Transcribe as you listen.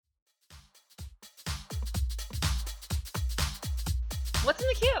What's in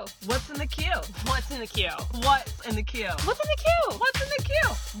the queue? What's in the queue? What's in the queue? What's in the queue? What's in the queue? What's in the queue?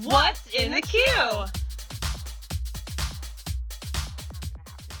 What's in the queue?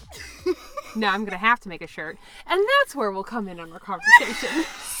 Now I'm gonna have to make a shirt, and that's where we'll come in on our conversation.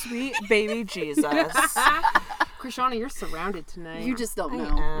 Sweet baby Jesus. Krishana, you're surrounded tonight. You just don't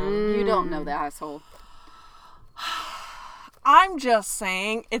know. You don't know the asshole. I'm just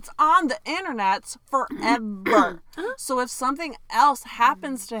saying, it's on the internets forever. So if something else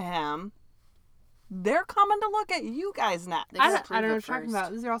happens to him, they're coming to look at you guys next. I don't know what you're talking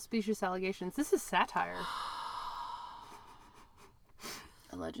about. These are all specious allegations. This is satire.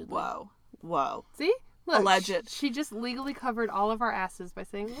 Allegedly. Whoa. See? Look, Alleged. She just legally covered all of our asses by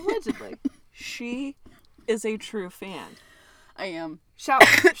saying allegedly. She is a true fan. I am. Shall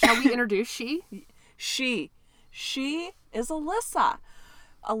we introduce she? She is Alyssa.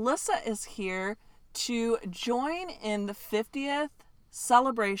 Alyssa is here to join in the 50th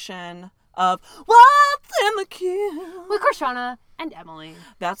celebration of What's in the Queue With Krishana and Emily.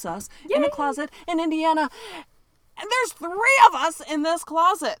 That's us in a closet in Indiana. And there's 3 of us in this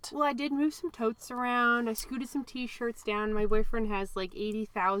closet. Well, I did move some totes around. I scooted some t-shirts down. My boyfriend has like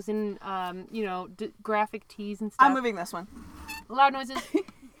 80,000, graphic tees and stuff. I'm moving this one. Loud noises.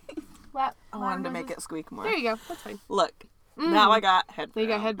 I wanted to make it squeak more. There you go. That's fine. Look, now I got head. Now you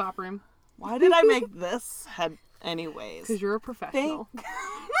got head bop room. Why did I make this head anyways? Because you're a professional.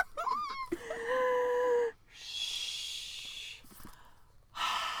 Shh.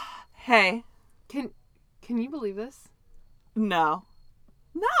 Hey. Can you believe this? No.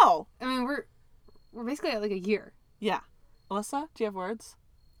 I mean, we're basically at like a year. Yeah. Alyssa, do you have words?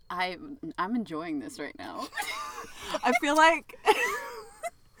 I'm enjoying this right now. I feel like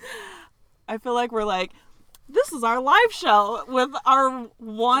we're like, this is our live show with our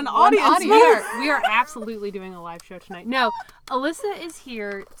one audience. We are absolutely doing a live show tonight. No, Alyssa is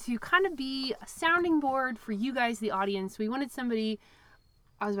here to kind of be a sounding board for you guys, the audience. We wanted somebody,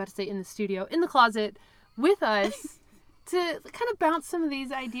 I was about to say in the studio, in the closet with us to kind of bounce some of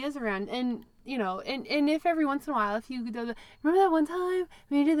these ideas around. And, and if every once in a while, if you do remember that one time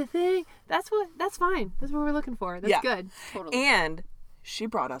when you did the thing, that's fine. That's what we're looking for. That's good. Totally. And she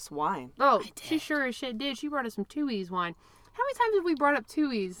brought us wine. Oh, she sure as shit did. She brought us some Tooheys wine. How many times have we brought up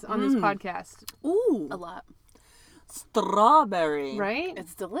Tooheys on this podcast? Ooh. A lot. Strawberry. Right?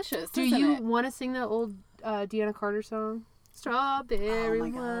 It's delicious. Do you want to sing the old Deanna Carter song?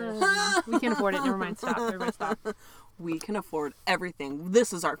 Strawberry wine. We can't afford it. Never mind. Stop. Everybody stop. We can afford everything.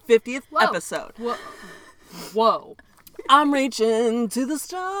 This is our 50th episode. Whoa. I'm reaching to the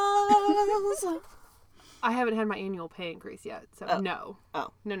stars. I haven't had my annual pay increase yet, so no.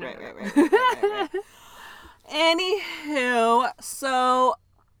 Oh. No. Right. Anywho, so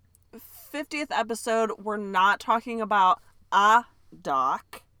 50th episode, we're not talking about a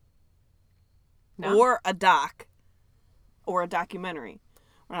doc or a doc or a documentary.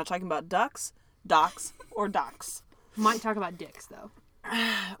 We're not talking about ducks, docs, or docs. Might talk about dicks, though.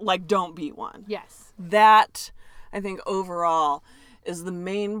 Like, don't be one. Yes. That, I think, overall is the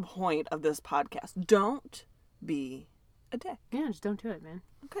main point of this podcast. Don't be a dick. Yeah, just don't do it, man.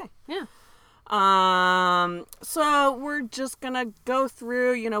 Okay. Yeah. So we're just gonna go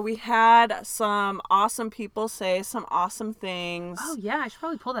through, we had some awesome people say some awesome things. Oh, yeah, I should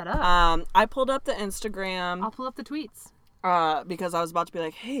probably pull that up. I pulled up the Instagram. I'll pull up the tweets. Because I was about to be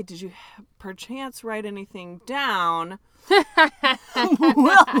like, hey, did you perchance write anything down?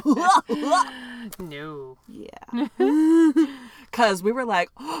 No. Yeah. Because we were like,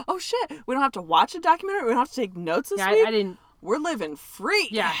 oh shit, we don't have to watch a documentary. We don't have to take notes this week. I didn't. We're living free.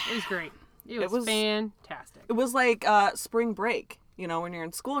 Yeah, it was great. It was fantastic. It was like spring break, when you're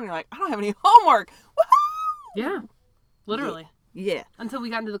in school and you're like, I don't have any homework. Woohoo! Yeah. Literally. Yeah. Until we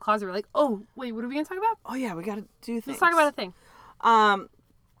got into the closet, we're like, oh, wait, what are we going to talk about? Oh, yeah, we got to do things. Let's talk about a thing.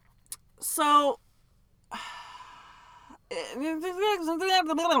 So,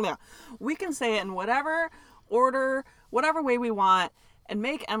 we can say it in whatever order, whatever way we want, and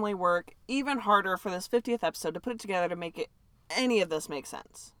make Emily work even harder for this 50th episode to put it together to make any of this make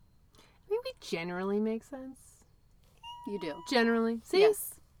sense. Maybe generally make sense. You do. Generally. See?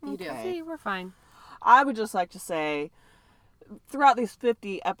 Yes, you do. See, we're fine. I would just like to say, throughout these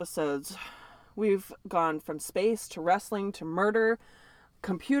 50 episodes, we've gone from space to wrestling to murder,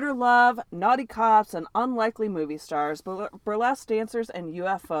 computer love, naughty cops, and unlikely movie stars, burlesque dancers, and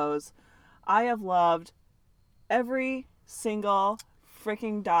UFOs. I have loved every single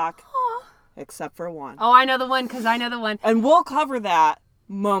freaking doc except for one. Oh, I know the one because I know the one. And we'll cover that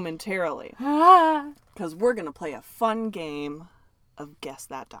momentarily. Because we're going to play a fun game of Guess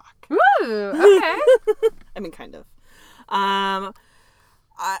That Doc. Ooh, okay. I mean, kind of.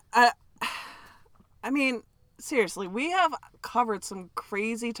 I mean, seriously, we have covered some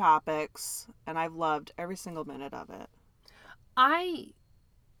crazy topics, and I've loved every single minute of it. I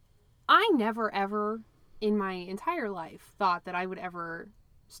never ever in my entire life thought that I would ever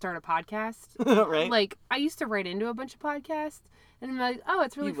start a podcast. Right? Like, I used to write into a bunch of podcasts, and I'm like, oh,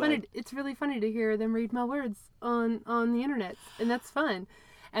 it's really You funny. would. It's really funny to hear them read my words on the internet, and that's fun.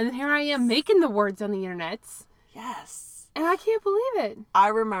 And then here I am making the words on the internet, Yes. and I can't believe it. I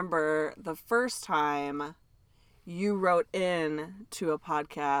remember the first time you wrote in to a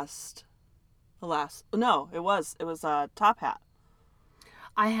podcast. It was Top Hat.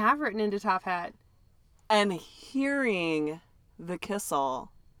 I have written into Top Hat. And hearing the Kissel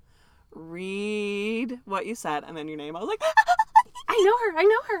read what you said and then your name, I was like, I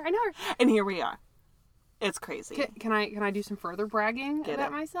know her. and here we are. It's crazy. Can I do some further bragging Get about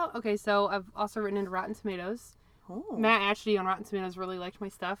it. myself? Okay, so I've also written into Rotten Tomatoes. Ooh. Matt Ashley on Rotten Tomatoes really liked my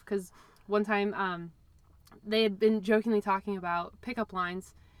stuff because one time they had been jokingly talking about pickup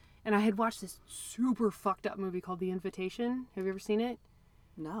lines, and I had watched this super fucked up movie called The Invitation. Have you ever seen it?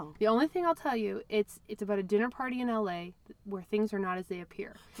 No. The only thing I'll tell you, it's about a dinner party in LA where things are not as they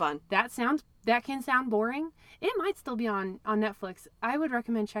appear. Fun. That can sound boring. It might still be on Netflix. I would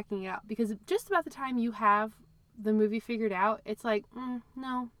recommend checking it out because just about the time you have the movie figured out, it's like,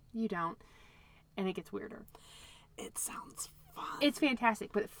 no, you don't. And it gets weirder. It sounds fun. It's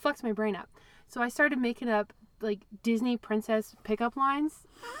fantastic, but it fucks my brain up. So I started making up like Disney princess pickup lines,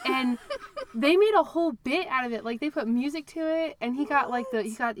 and they made a whole bit out of it. Like they put music to it, and he got like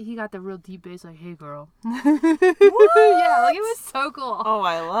he got the real deep bass, like "Hey girl." Yeah, like it was so cool. Oh,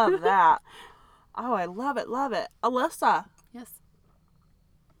 I love that. Oh, I love it. Alyssa. Yes.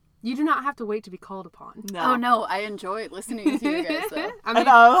 You do not have to wait to be called upon. No. Oh no, I enjoy listening to you guys though. I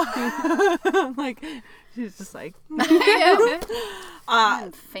know. Like, she's just like, I'm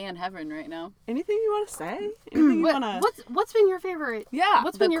in fan heaven right now. anything you want to say? Anything you want to? What's been your favorite? Yeah.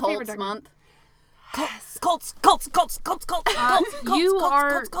 What's been The your favorite? Colts documentary?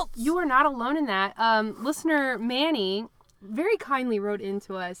 month. Colts. You are not alone in that. Listener Manny very kindly wrote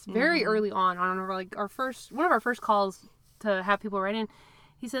into us very early on one of our first calls to have people write in.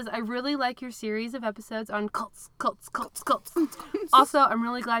 He says, I really like your series of episodes on cults. Also, I'm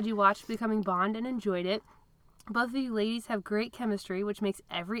really glad you watched Becoming Bond and enjoyed it. Both of you ladies have great chemistry, which makes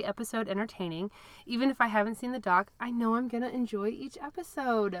every episode entertaining. Even if I haven't seen the doc, I know I'm going to enjoy each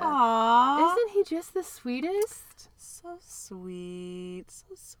episode. Aww. Isn't he just the sweetest? So sweet. So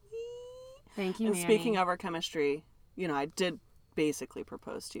sweet. Thank you, And Manny. speaking of our chemistry, I did basically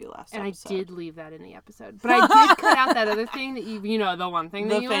propose to you last And episode. I did leave that in the episode. But I did cut out that other thing that the one thing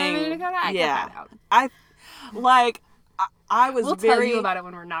that you wanted me to cut out. I cut that out. I was We'll very... tell you about it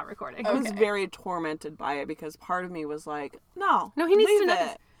when we're not recording. I was very tormented by it because part of me was like, no, No, he needs leave to know it.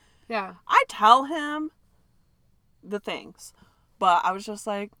 this. Yeah. I tell him the things, but I was just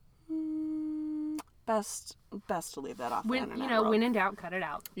like, best to leave that off the When internet world. when in doubt, cut it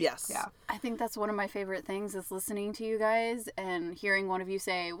out. Yes. Yeah. I think that's one of my favorite things is listening to you guys and hearing one of you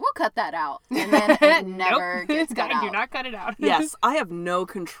say, "We'll cut that out," and then it never Nope. gets cut I out. do not cut it out. Yes, I have no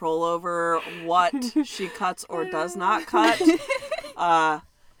control over what she cuts or does not cut.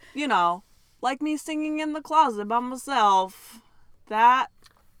 Like me singing in the closet by myself. That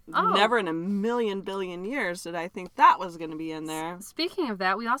never in a million billion years did I think that was going to be in there. Speaking of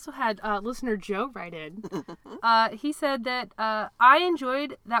that, we also had listener Joe write in. He said that I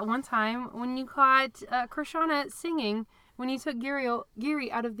enjoyed that one time when you caught Krishana singing when you took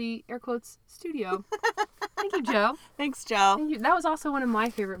Gary out of the air quotes studio. Thank you, Joe. Thanks, Joe. Thank you. That was also one of my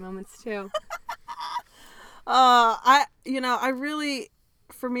favorite moments too. I really,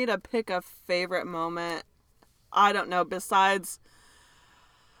 for me to pick a favorite moment, I don't know, besides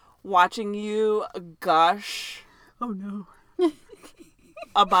watching you gush Oh no.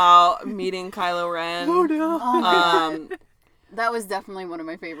 about meeting Kylo Ren. Oh no. That was definitely one of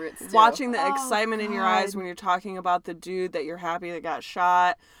my favorites too. Watching the excitement in your eyes God. when you're talking about the dude that you're happy that got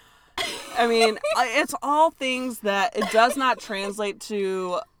shot. I mean, it's all things that it does not translate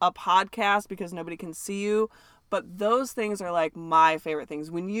to a podcast because nobody can see you. But those things are like my favorite things.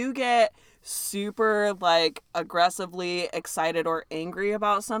 When you get super like aggressively excited or angry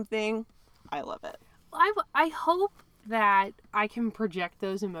about something, I love it. I hope that I can project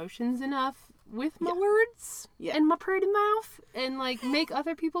those emotions enough with my words and my pretty mouth and like make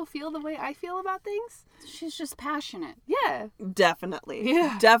other people feel the way I feel about things. She's just passionate. Yeah. Definitely.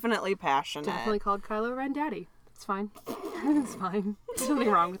 Yeah. Definitely passionate. Definitely called Kylo Ren Daddy. It's fine. It's fine. There's nothing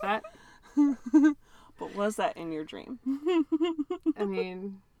wrong with that. But was that in your dream? I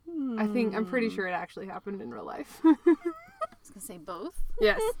mean, I'm pretty sure it actually happened in real life. I was gonna gonna say both.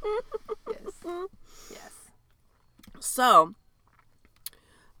 Yes. Yes. Yes. So,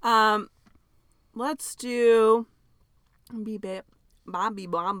 let's do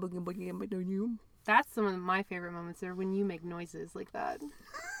That's some of my favorite moments are when you make noises like that.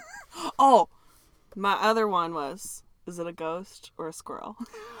 Oh, my other one was, is it a ghost or a squirrel?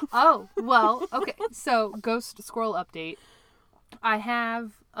 Oh, well, okay. So, ghost squirrel update. I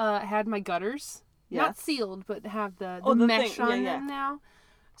have had my gutters, not Yes. sealed, but have the Oh, the mesh thing. on Yeah, them now.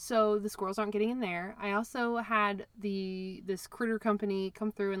 So the squirrels aren't getting in there. I also had this critter company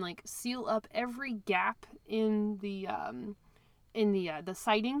come through and like seal up every gap in the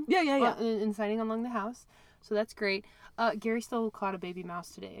siding. Yeah. In siding along the house. So that's great. Gary still caught a baby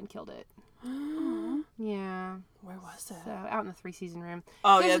mouse today and killed it. Yeah. Where was it? So out in the 3-season room.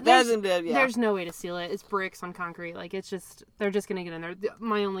 Oh, There's- yeah. There's no way to seal it. It's bricks on concrete. Like it's just they're just gonna get in there.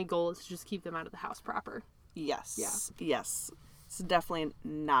 My only goal is to just keep them out of the house proper. Yes. Yeah. Yes. It's definitely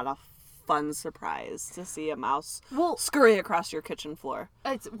not a fun surprise to see a mouse Well, scurry across your kitchen floor.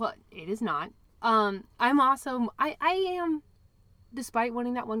 it is not. I'm also I am, despite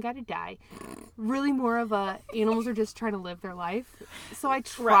wanting that one guy to die, really more of a animals are just trying to live their life. So I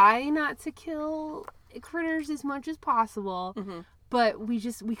try not to kill critters as much as possible. But we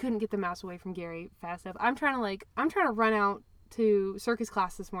couldn't get the mouse away from Gary fast enough. I'm trying to run out to circus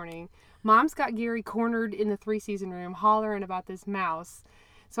class this morning. Mom's got Gary cornered in the 3-season room hollering about this mouse.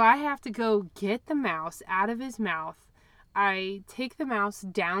 So I have to go get the mouse out of his mouth. I take the mouse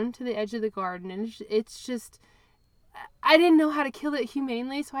down to the edge of the garden, and it's just, I didn't know how to kill it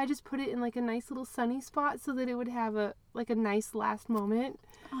humanely, so I just put it in like a nice little sunny spot so that it would have a nice last moment.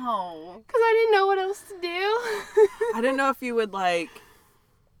 Oh. Because I didn't know what else to do. I didn't know if you would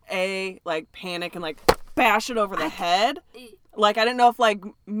panic and bash it over the head. Like, I didn't know if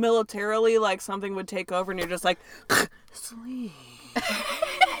militarily something would take over and you're just like, sleep.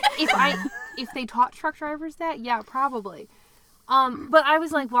 If they taught truck drivers that, yeah, probably. But I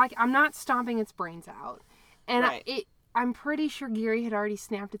was like, well, I'm not stomping its brains out. And Right. I'm pretty sure Gary had already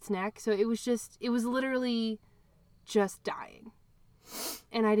snapped its neck, so it was literally just dying.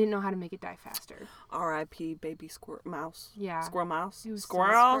 And I didn't know how to make it die faster. R.I.P. baby mouse. Yeah. Squirrel mouse. It was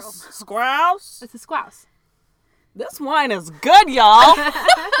Squirrels. still a Squirrels. It's a squouse. This wine is good, y'all. Yeah.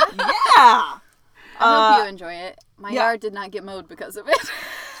 I hope you enjoy it. My yeah. yard did not get mowed because of it.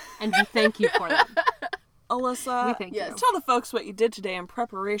 And we thank you for that. Alyssa, We thank yes. you. tell the folks what you did today in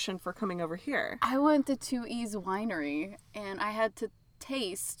preparation for coming over here. I went to 2E's Winery and I had to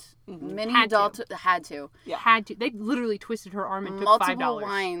taste many Had to. adult had to Yeah. Had to. They literally twisted her arm and took multiple $5.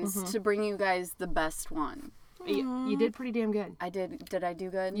 wines to bring you guys the best one. You did pretty damn good. I did. Did I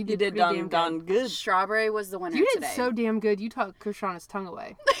do good? You did did pretty damn done good. Strawberry was the winner You did today. so damn good. You took Krishana's tongue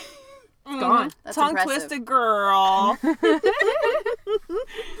away. It's gone. That's Tongue impressive. twisted girl.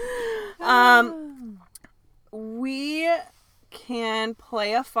 We can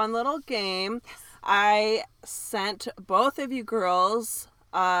play a fun little game. I sent both of you girls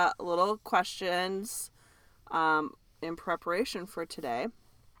little questions in preparation for today.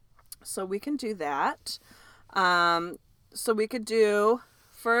 So we can do that. So we could do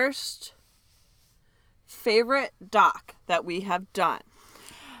first favorite doc that we have done.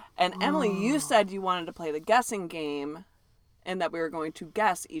 And Emily, you said you wanted to play the guessing game and that we were going to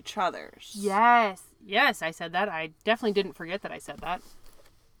guess each other's. Yes. Yes, I said that. I definitely didn't forget that I said that.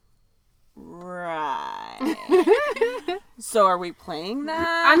 Right. So are we playing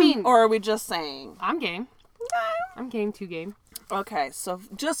that? I mean- or are we just saying? I'm game. I'm game to game. Okay, so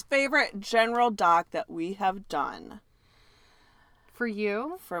just favorite general doc that we have done For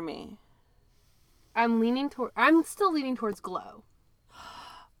you, for me. I'm still leaning towards Glow.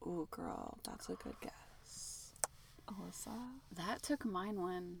 Ooh, girl, that's a good guess. Alyssa? That took mine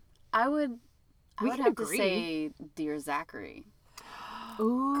one. I would We have can to agree. say Dear Zachary.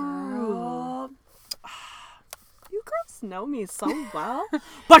 Ooh. Girl. You girls know me so well.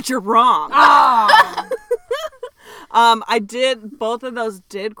 But you're wrong. Oh. Both of those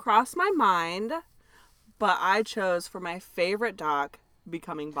did cross my mind, but I chose for my favorite doc,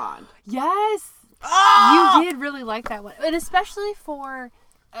 Becoming Bond. Yes. Oh! You did really like that one. And especially for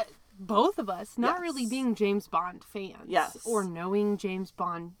both of us not Yes. really being James Bond fans. Yes. Or knowing James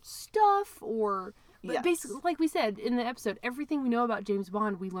Bond stuff or... But Yes. basically, like we said in the episode, everything we know about James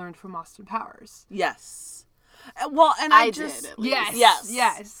Bond we learned from Austin Powers. Yes. Well, and I just... did, at least. Yes. Yes.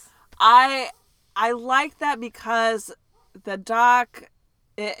 Yes. I like that because the doc,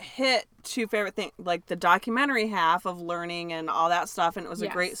 it hit two favorite things, like the documentary half of learning and all that stuff, and it was a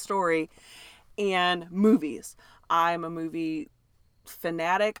Yes. great story, and movies. I'm a movie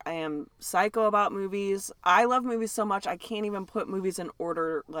fanatic. I am psycho about movies. I love movies so much I can't even put movies in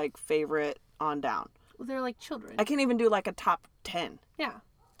order, like favorite on down. Well, they're like children. I can't even do like a top 10. Yeah.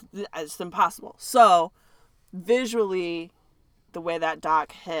 It's impossible. So visually, the way that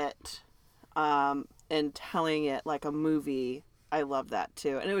doc hit, and telling it like a movie, I love that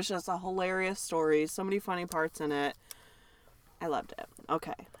too. And it was just a hilarious story. So many funny parts in it. I loved it.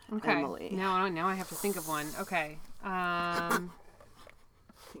 Okay. Emily. Now I have to think of one. Okay.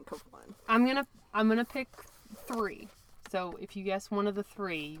 Think of one. I'm gonna pick 3. So if you guess one of the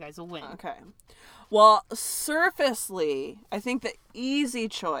 3, you guys will win. Okay. Well, surfacely, I think the easy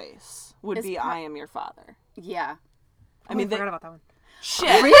choice would It's be I Am Your Father. Yeah. I mean, I forgot about that one.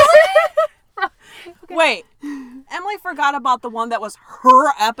 shit. Really? Wait. Emily forgot about the one that was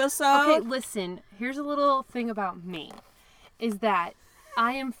her episode. Okay, listen. Here's a little thing about me, is that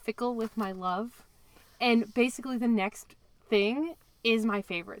I am fickle with my love, and basically the next thing is my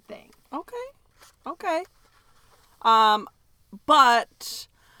favorite thing. Okay. But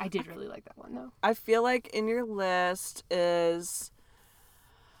I did really like that one though. I feel like in your list is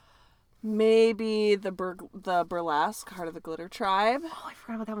maybe the burlesque, Heart of the Glitter Tribe. Oh, I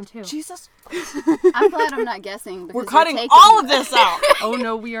forgot about that one too. Jesus. I'm glad I'm not guessing. Because We're you're cutting taking all of this out. Oh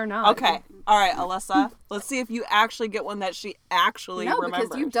no, we are not. Okay. All right, Alyssa. Let's see if you actually get one that she actually No, remembers.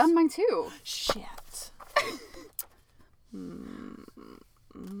 because you've done mine too. Shit.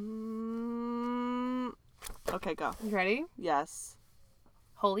 Okay, go. You ready? Yes.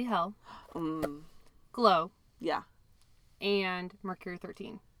 Holy Hell, Mm, Glow, yeah. and Mercury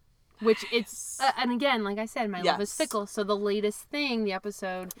 13. Which it's and again, like I said, my love is Yes. fickle. So the latest thing, the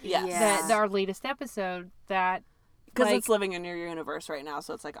episode, Yes. Yeah. our latest episode, that Because like, it's living in your universe right now,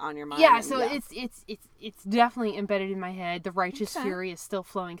 so it's like on your mind. yeah. and So it's definitely embedded in my head. The righteous Okay. fury is still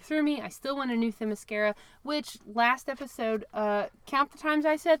flowing through me. I still want a new Themyscira. Which last episode, count the times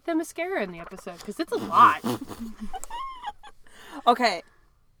I said Themyscira in the episode because it's a lot. Okay.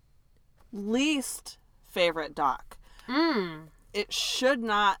 Least favorite doc. It should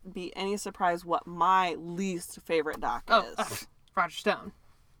not be any surprise what my least favorite doc Oh, is. Roger Stone.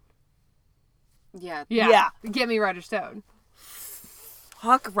 Yeah. Yeah. Get me Roger Stone.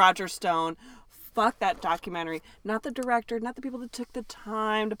 Fuck Roger Stone. Fuck that documentary. Not the director, not the people that took the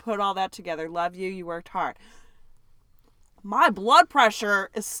time to put all that together. Love you. You worked hard. My blood pressure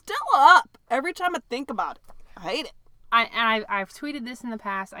is still up every time I think about it. I hate it. I've tweeted this in the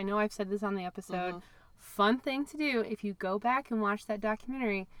past. I know I've said this on the episode. Fun thing to do if you go back and watch that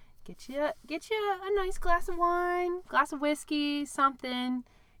documentary. Get you a nice glass of wine, glass of whiskey, something.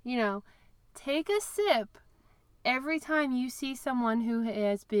 You know, take a sip every time you see someone who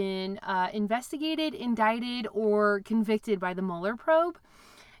has been investigated, indicted, or convicted by the Mueller probe.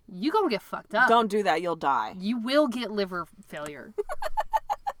 You gonna get fucked up. Don't do that. You'll die. You will get liver failure.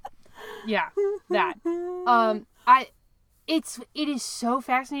 Yeah, that. It is so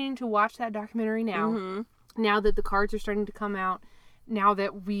fascinating to watch that documentary now. Now that the cards are starting to come out, now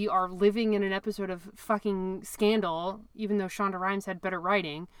that we are living in an episode of fucking Scandal, even though Shonda Rhimes had better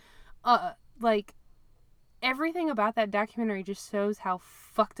writing, like everything about that documentary just shows how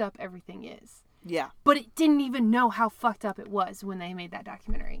fucked up everything is. Yeah. But it didn't even know how fucked up it was when they made that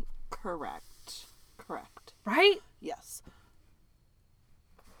documentary. Correct. Right? Yes.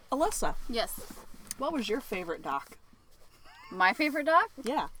 Alyssa, Yes. what was your favorite doc? My favorite doc?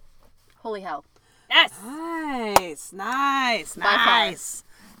 Yeah. Holy Hell. Yes. Nice. By far.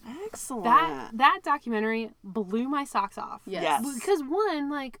 Excellent. That documentary blew my socks off. Yes. Because one,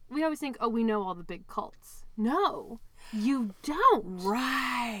 like, we always think, oh, we know all the big cults. No, you don't.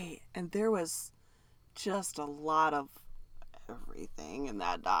 Right. And there was just a lot of everything in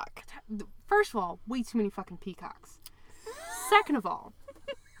that doc. First of all, way too many fucking peacocks. Second of all,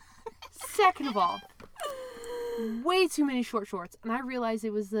 way too many short shorts. And I realized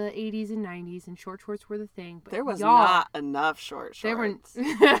it was the 80s and 90s and short shorts were the thing. But There was y'all, not enough short They weren't.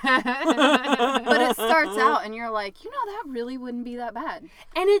 shorts. But it starts out and you're like, that really wouldn't be that bad.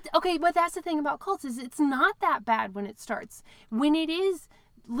 And but that's the thing about cults is it's not that bad when it starts. When it is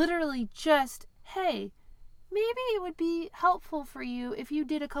literally just, hey, maybe it would be helpful for you if you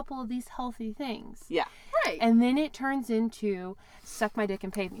did a couple of these healthy things. Yeah. Right. And then it turns into suck my dick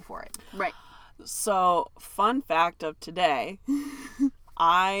and pay me for it. Right. So, fun fact of today,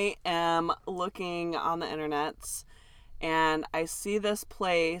 I am looking on the internets and I see this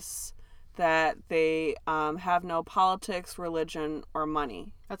place that they have no politics, religion, or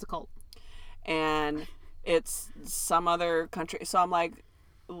money. That's a cult. And it's some other country. So I'm like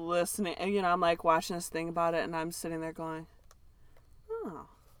listening, I'm like watching this thing about it and I'm sitting there going, oh,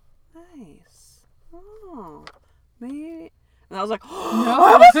 nice. Oh, maybe. And I was like, oh,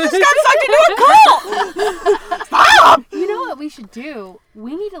 I just got sucked into a cult! Stop! You know what we should do?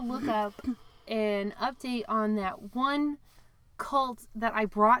 We need to look up an update on that one cult that I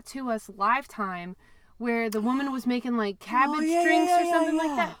brought to us Lifetime, where the woman was making like cabbage drinks or something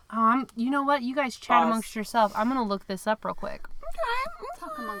like that. You know what? You guys chat amongst yourself. I'm gonna look this up real quick.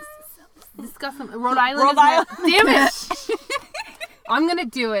 Talk amongst yourselves. Discuss them. Rhode Island. Damn it! I'm gonna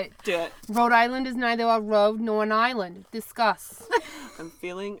do it. Do it. Rhode Island is neither a road nor an island. Discuss. I'm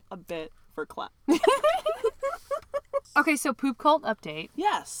feeling a bit verklempt. Okay, so poop cult update.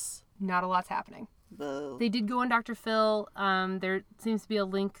 Yes. Not a lot's happening. Boo. They did go on Dr. Phil. There seems to be a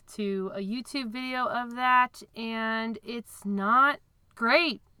link to a YouTube video of that, and it's not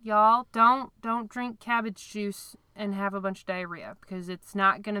great, y'all. Don't drink cabbage juice and have a bunch of diarrhea, because it's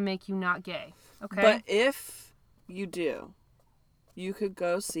not gonna make you not gay. Okay. But if you do, you could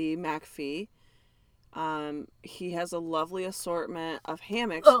go see McPhee. He has a lovely assortment of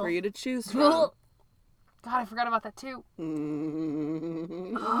hammocks for you to choose from. God, I forgot about that too.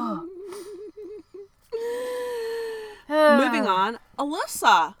 Moving on,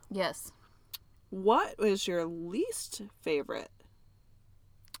 Alyssa, Yes. what is your least favorite?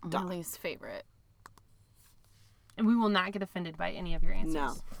 My least favorite. And we will not get offended by any of your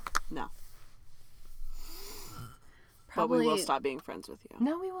answers. No. Probably, But we will stop being friends with you.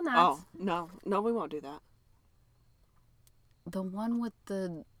 No, we will not. Oh, no, we won't do that. the one with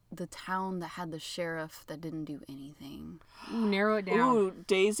the town that had the sheriff that didn't do anything. Ooh, narrow it down. Ooh,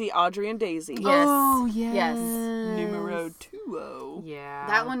 Daisy, Audrey, and Daisy. Yes. Oh, yes. Yes. Numero 2. Yeah.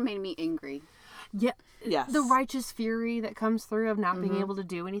 That one made me angry. Yeah. Yes. The righteous fury that comes through of not being able to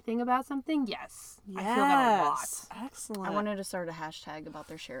do anything about something. Yes. I feel that a lot. Yes. Excellent. I wanted to start a hashtag about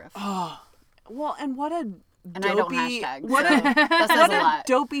their sheriff. Oh, well, and what a And I don't dopey, hashtag. what so a that says what a a lot.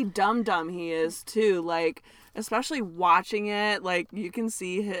 dopey dum-dum he is too. Like, especially watching it, like you can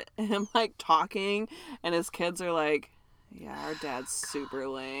see him like talking, and his kids are like, "Yeah, our dad's super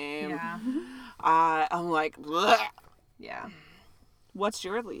lame." Yeah. I'm like, bleh. Yeah. What's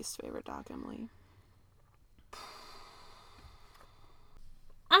your least favorite doc, Emily?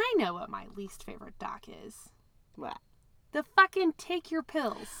 I know what my least favorite doc is. What? The fucking take your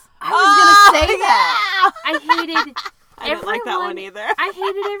pills. I was going to say that. I hated I didn't like that one either. I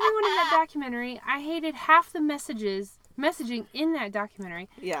hated everyone in that documentary. I hated half the messaging in that documentary.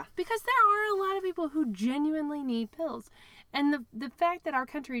 Yeah. Because there are a lot of people who genuinely need pills. And the fact that our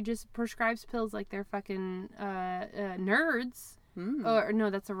country just prescribes pills like they're fucking nerds. Or no,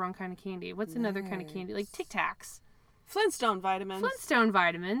 that's the wrong kind of candy. What's another kind of candy? Like Tic Tacs. Flintstone vitamins. Flintstone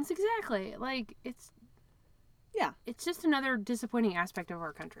vitamins, exactly. Like it's just another disappointing aspect of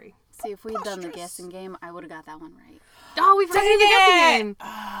our country. See, if we'd done the guessing game, I would have got that one right. Oh, we forgot the guessing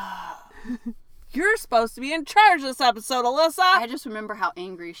game. You're supposed to be in charge this episode, Alyssa. I just remember how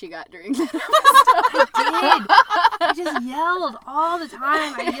angry she got during that. I just yelled all the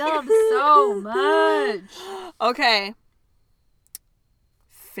time. I yelled so much. Okay.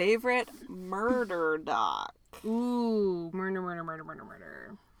 Favorite murder doc. Ooh, murder.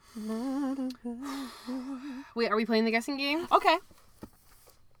 Wait, are we playing the guessing game? Okay.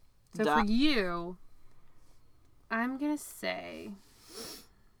 So for you, I'm gonna say,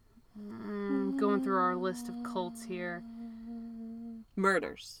 going through our list of cults here.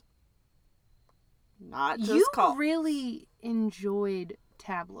 Murders. Not just You cults. really enjoyed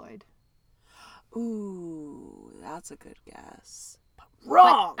Tabloid. Ooh, that's a good guess. But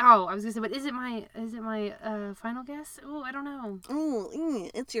wrong. Oh, I was gonna say, but is it my final guess? Oh, I don't know. Ooh,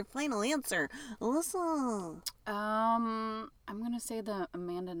 it's your final answer, Alyssa. I'm going to say the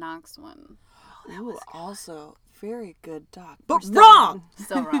Amanda Knox one. Ooh, also very good doc. But still wrong.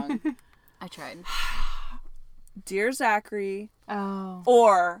 Still wrong. I tried. Dear Zachary Oh,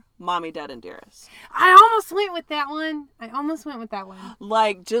 or Mommy, Dead, and Dearest. I almost went with that one.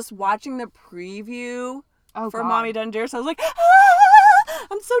 Like, just watching the preview for God. Mommy, Dead, and Dearest, I was like,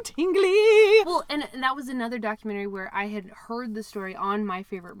 I'm so tingly. Well, and that was another documentary where I had heard the story on My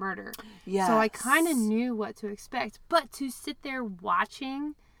Favorite Murder. Yes. So I kind of knew what to expect. But to sit there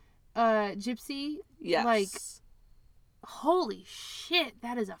watching Gypsy, Yes. like, holy shit,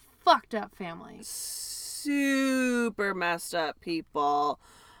 that is a fucked up family. Super messed up people.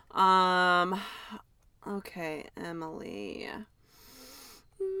 Okay, Emily.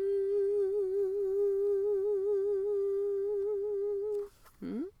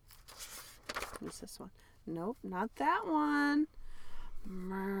 Who's this one? Nope, not that one.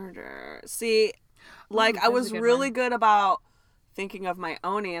 Murder. See, like, I that's was a good really one. good about thinking of my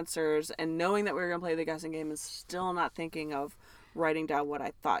own answers and knowing that we were going to play the guessing game and still not thinking of writing down what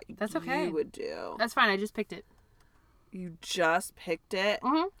I thought That's okay. you would do. That's fine, I just picked it. You just picked it.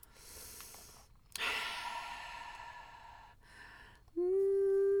 Mm-hmm.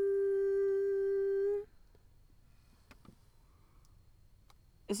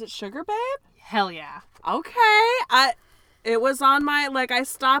 Is it Sugar Babe? Hell yeah. Okay. It was on my, like, I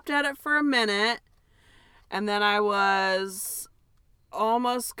stopped at it for a minute, and then I was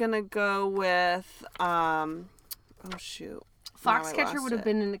almost gonna go with, oh shoot. Now I Foxcatcher lost would have it.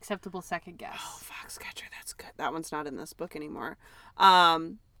 been an acceptable second guess. Oh, Foxcatcher, that's good. That one's not in this book anymore. I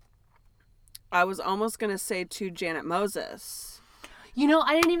was almost gonna say to Janet Moses. You know,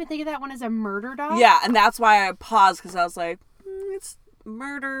 I didn't even think of that one as a murder dog. Yeah, and that's why I paused, because I was like, it's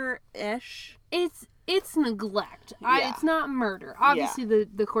murder-ish. It's neglect. Yeah. It's not murder. Obviously,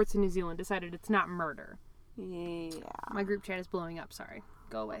 the courts in New Zealand decided it's not murder. Yeah. My group chat is blowing up. Sorry.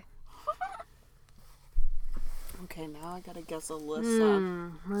 Go away. Okay, now I gotta guess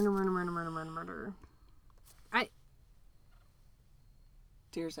Alyssa. Murder.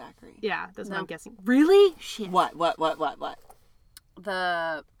 Dear Zachary. Yeah, that's what No. I'm guessing. Really? Shit. What?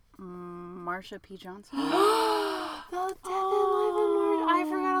 The Marsha P. Johnson. The Death and Life of Marsha. I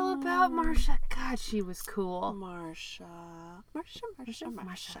forgot all about Marsha. God, she was cool. Marsha.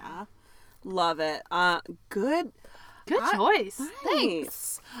 Love it. Good. Good choice.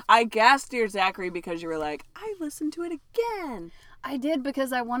 Thanks. I guessed Dear Zachary because you were like, I listened to it again. I did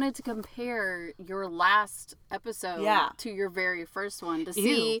because I wanted to compare your last episode to your very first one to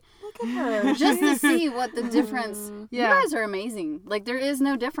see, Look at her. just to see what the difference. Yeah. You guys are amazing. Like, there is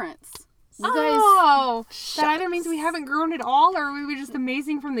no difference. You Oh, that either means we haven't grown at all, or we were just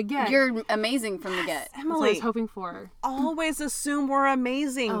amazing from the get. guys, you're amazing from the get. That's what I was Emily, hoping for. always assume we're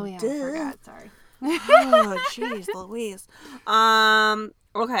amazing. Oh yeah, Duh. I forgot. Sorry. Oh, jeez, Louise.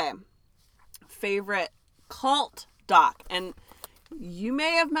 Okay. Favorite cult doc. And you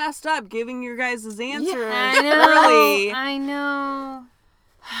may have messed up giving your guys' answers early. I know.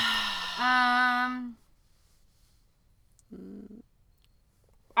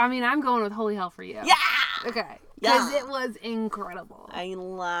 I mean, I'm going with Holy Hell for You. Yeah! Okay. Yeah. Because it was incredible. I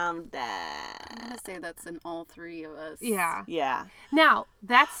love I'm that. gonna say that's in all three of us. Yeah. Yeah. Now,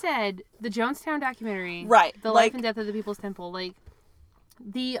 that said, the Jonestown documentary, Right, The like- Life and Death of the People's Temple, like,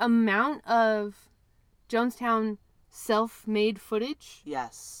 the amount of Jonestown self-made footage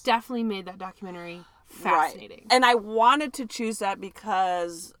Yes. definitely made that documentary fascinating. Right. And I wanted to choose that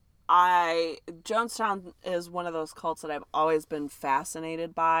because Jonestown is one of those cults that I've always been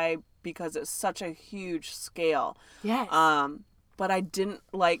fascinated by because it's such a huge scale. Yes. But I didn't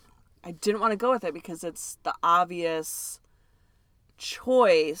want to go with it because it's the obvious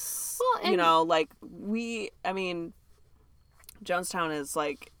choice. Well, and- Jonestown is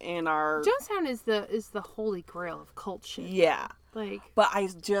like in our Jonestown is the holy grail of cult shit. yeah. Like, But I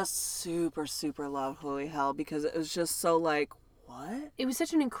just super, super love Holy Hell because it was just so like, what? it was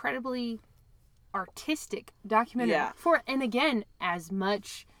such an incredibly artistic documentary. Yeah. And again, as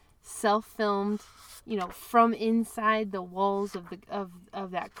much self-filmed, from inside the walls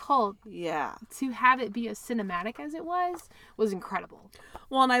of that cult, Yeah. to have it be as cinematic as it was incredible.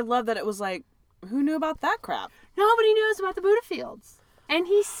 Well, and I love that it was like, who knew about that crap? Nobody knows about the Buddha Fields. And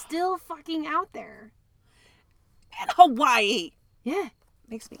he's still fucking out there. And Hawaii Yeah.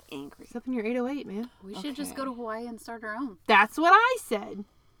 makes me angry. It's up in your 808, man. We should just go to Hawaii and start our own. That's what I said.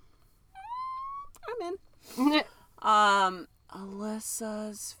 I'm in.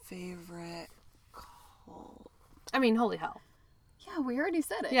 Alyssa's favorite cult. I mean, holy hell. Yeah, we already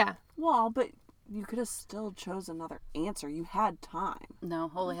said it. Yeah. Well, but you could have still chose another answer. You had time. No,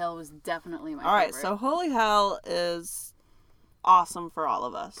 Holy Hell was definitely my All right, favorite. so Holy Hell is awesome for all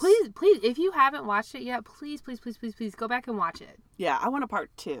of us. Please, if you haven't watched it yet, please go back and watch it. Yeah, I want a part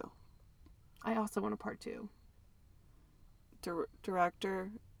 2. I also want a part 2,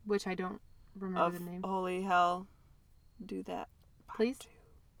 Director which I don't remember of the name. Holy Hell, do that. Part Please? 2.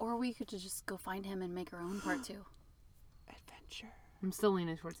 Or we could just go find him and make our own part 2. Adventure. I'm still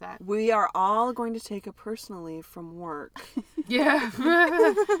leaning towards that. We are all going to take it personally from work. Yeah.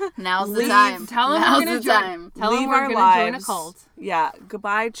 Now's the Leave. time. Tell him Now's we're gonna the join. time. Tell them Leave we're our going to join a lives. cult. Yeah.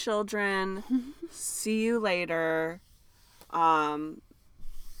 Goodbye, children. See you later.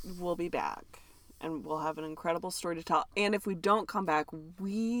 We'll be back. And we'll have an incredible story to tell. And if we don't come back,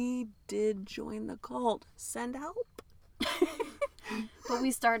 we did join the cult. Send help. But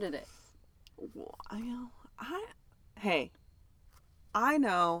we started it. Well, I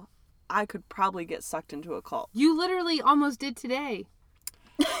know I could probably get sucked into a cult. You literally almost did today.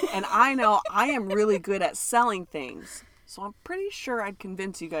 And I know I am really good at selling things. So I'm pretty sure I'd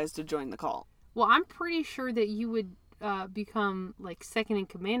convince you guys to join the cult. Well, I'm pretty sure that you would become like second in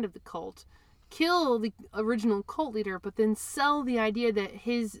command of the cult kill the original cult leader, but then sell the idea that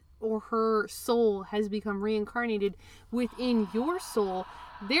his or her soul has become reincarnated within your soul,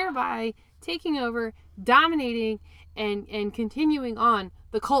 thereby taking over, dominating, and continuing on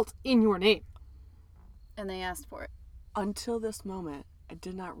the cult in your name. And they asked for it. Until this moment, I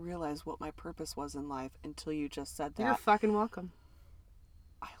did not realize what my purpose was in life until you just said that. You're fucking welcome.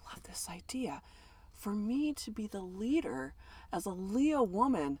 I love this idea. For me to be the leader as a Leo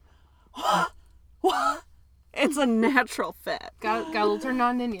woman, what? It's a natural fit. Got a little turned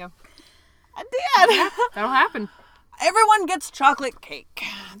on in you. I did. That'll happen. Everyone gets chocolate cake.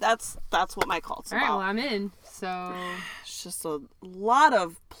 That's what my cult's All right, about. well, I'm in. So, It's just a lot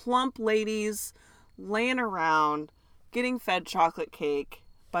of plump ladies laying around getting fed chocolate cake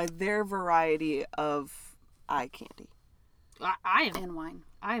by their variety of eye candy. I am. And wine.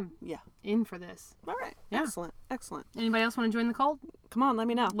 I'm Yeah. in for this. All right. Yeah. Excellent. Excellent. Anybody else want to join the cult? Come on, let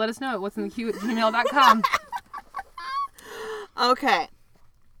me know. Let us know at what'sinthequeue@gmail.com. Okay.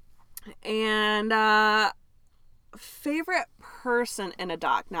 And favorite person in a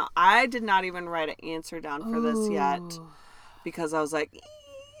doc. Now, I did not even write an answer down for this yet Ooh. because I was like,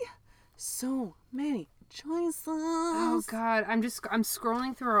 so many choices. Oh God, I'm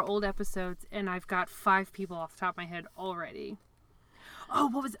scrolling through our old episodes and I've got 5 people off the top of my head already. Oh,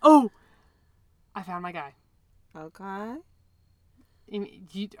 what was? Oh, I found my guy. Okay.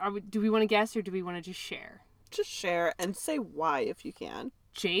 Do we want to guess or do we want to just share? Just share and say why if you can.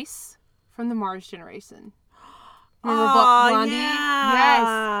 Jace from the Mars Generation. Remember Oh, Blondie? yeah.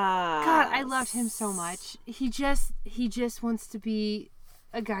 Yes. God, I loved him so much. He just wants to be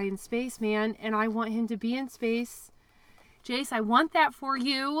a guy in space, man, and I want him to be in space. Jace, I want that for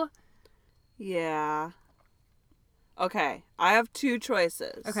you. Yeah. Okay, I have 2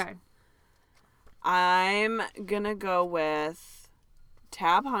 choices. Okay. I'm gonna go with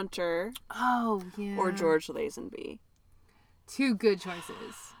Tab Hunter Oh, yeah. or George Lazenby. 2 good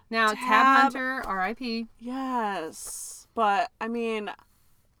choices. Now, Tab Tab- Hunter, R.I.P. Yes. But, I mean,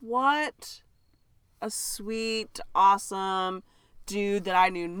 what a sweet, awesome dude that I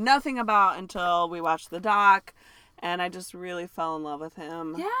knew nothing about until we watched the doc. And I just really fell in love with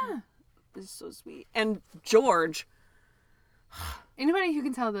him. Yeah. He's so sweet. And George. Anybody who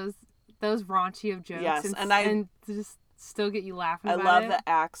can tell those raunchy of jokes Yes, and, and just still get you laughing I about love it. the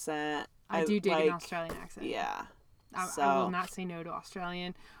accent. I do dig an Australian accent. Yeah. I will not say no to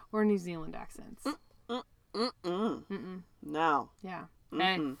Australian or New Zealand accents. No. Yeah.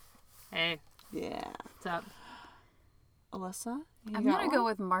 Mm-mm. Hey. Yeah. What's up? Alyssa? you I'm got gonna one? go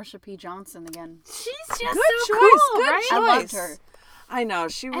with Marsha P. Johnson again. She's just Good so choice, cool, good right? I loved choice. her. I know.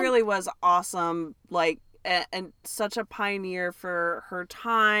 She really was awesome. Like, and such a pioneer for her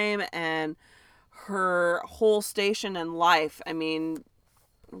time and her whole station in life. I mean,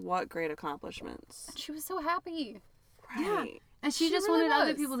 what great accomplishments. She was so happy. Right. And she just really wanted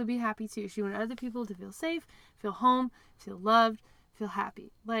other was. people to be happy too. She wanted other people to feel safe, feel home, feel loved, feel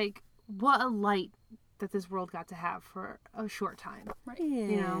happy. Like, what a light that this world got to have for a short time. Yeah.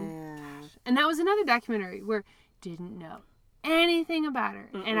 You know? And that was another documentary where didn't know anything about her,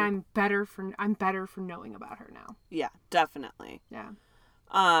 and I'm better for knowing about her now. Yeah, definitely. Yeah.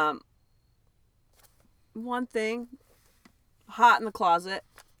 One thing, hot in the closet,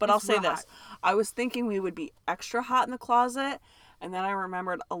 but It's I'll say real this. I was thinking we would be extra hot in the closet, and then I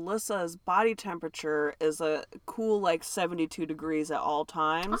remembered Alyssa's body temperature is a cool, like, 72 degrees at all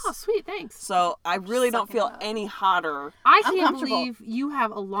times. Oh, sweet, thanks. So I really don't Sucking feel it up. any hotter. I I'm can't comfortable. believe you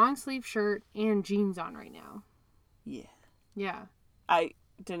have a long sleeve shirt and jeans on right now. Yeah. Yeah. I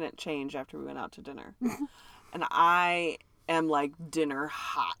didn't change after we went out to dinner. And I am, like, dinner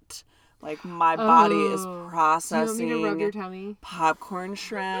hot. Like, my body is Oh. Do you want processing me to rub your tummy? popcorn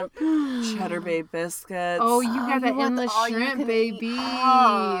shrimp, cheddar bay biscuits. Oh, you got that want the endless all you shrimp, can baby. eat.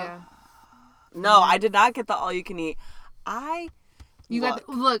 Ah. No, I did not get the all you can eat.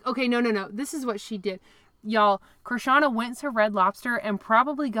 Look, okay, no. This is what she did. Y'all, Krishana went to Red Lobster and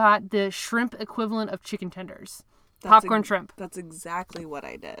probably got the shrimp equivalent of chicken tenders. Popcorn shrimp. That's exactly what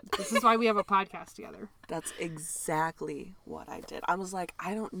I did. This is why we have a podcast together. That's exactly what I did. I was like,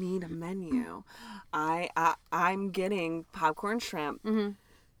 I don't need a menu. I'm getting popcorn shrimp,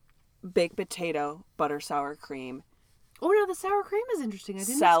 baked potato, butter sour cream, Oh, no, the sour cream is interesting. I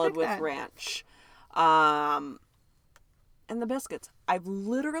didn't salad expect with that. ranch, and the biscuits. I've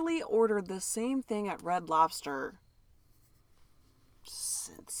literally ordered the same thing at Red Lobster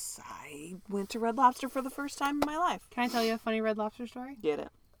since I went to Red Lobster for the first time in my life. Can I tell you a funny Red Lobster story? Get it?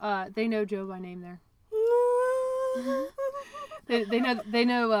 They know Joe by name there. They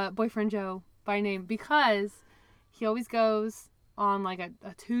know boyfriend Joe by name because he always goes on like a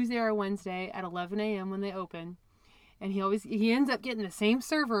Tuesday or a Wednesday at 11 a.m. when they open. And he ends up getting the same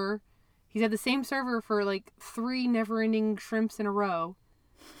server. He's had the same server for like 3 never-ending shrimps in a row.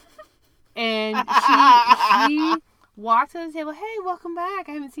 And she walked to the table. Hey, welcome back.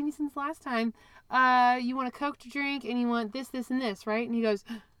 I haven't seen you since last time. You want a Coke to drink and you want this, this, and this, right? And he goes,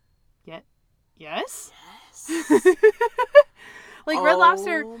 yes? Like Red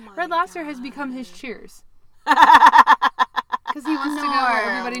Lobster has become his Cheers. Because he wants to go where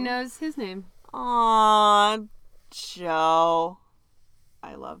everybody knows his name. Aw, Joe.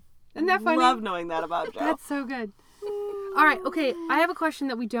 Isn't that funny? Love knowing that about Joe. That's so good. All right, okay. I have a question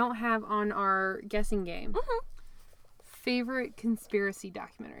that we don't have on our guessing game. Mm-hmm. Favorite conspiracy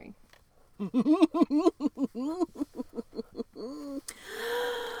documentary?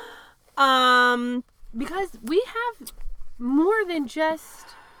 Because we have more than just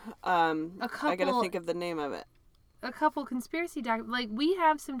a couple. I gotta think of the name of it. A couple conspiracy like we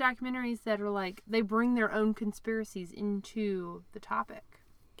have some documentaries that are like they bring their own conspiracies into the topic.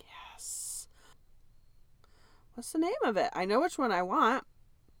 Yes. What's the name of it? I know which one I want.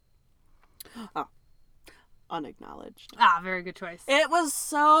 Oh, Unacknowledged. Ah, very good choice. It was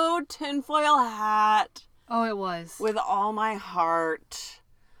so tinfoil hat. Oh, it was. With all my heart.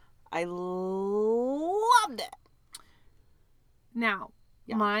 I loved it. Now,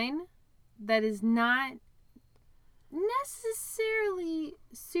 mine, that is not necessarily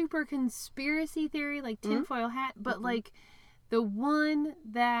super conspiracy theory, like tinfoil hat, but like the one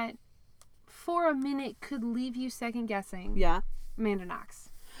that for a minute could leave you second guessing. Yeah. Amanda Knox.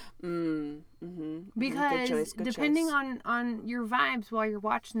 Good Because choice, good depending choice. on your vibes while you're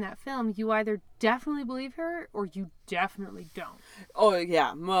watching that film, you either definitely believe her or you definitely don't. Oh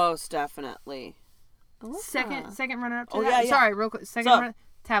yeah, most definitely. Second runner up to Oh, that. yeah. Sorry, real quick.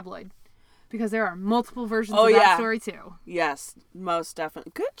 Tabloid. Because there are multiple versions Oh, of that yeah. story too. Yes, most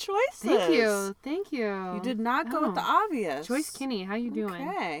definitely. Good choices. Thank you. You did not go with the obvious. Joyce Kinney, how you doing?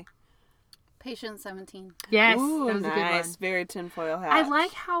 Okay. Patient 17. Yes, Ooh, that was nice. a good one. Very tinfoil hat. I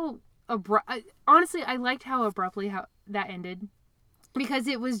like how honestly, I liked how abruptly how that ended, because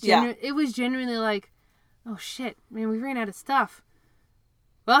it was it was genuinely like, oh shit, man, we ran out of stuff.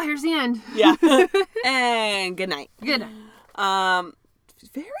 Well, here's the end. Yeah. And good night. Good night.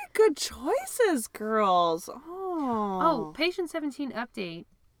 Very good choices, girls. Oh, Patient 17 update.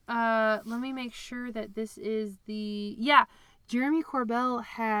 Let me make sure that this is the Jeremy Corbell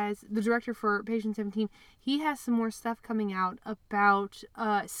has, the director for Patient 17, he has some more stuff coming out about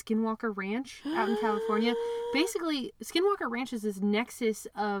Skinwalker Ranch out in California. Basically, Skinwalker Ranch is this nexus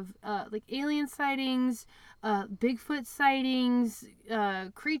of like alien sightings, Bigfoot sightings,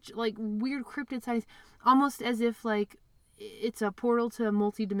 like weird cryptid sightings, almost as if like it's a portal to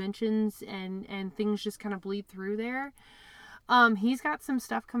multi dimensions and things just kind of bleed through there. He's got some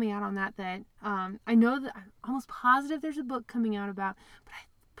stuff coming out on that I know that I'm almost positive there's a book coming out about, but I'm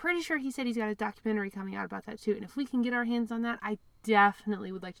pretty sure he said he's got a documentary coming out about that too. And if we can get our hands on that, I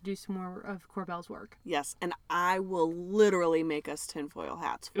definitely would like to do some more of Corbell's work. yes, and I will literally make us tinfoil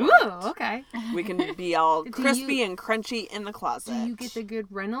hats for Ooh, it. okay. We can be all Do crispy you- and crunchy in the closet. Do you get the good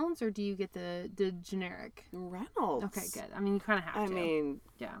Reynolds or do you get the generic? Reynolds? Okay, good. I mean, you kind of have I to. mean,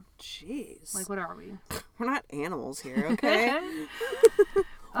 yeah. jeez. Like, what are we? We're not animals here, okay?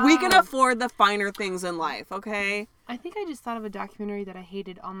 We can afford the finer things in life, okay? I think I just thought of a documentary that I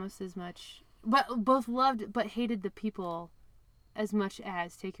hated almost as much, but both loved but hated the people as much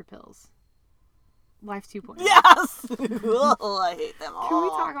as Take Your Pills. Life 2.0. Yes! Oh, I hate them all. Can we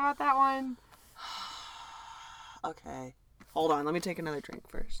talk about that one? Okay. Hold on, let me take another drink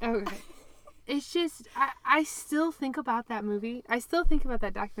first. Okay. It's just, I still think about that movie. I still think about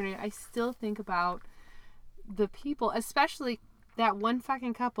that documentary. I still think about the people, especially that one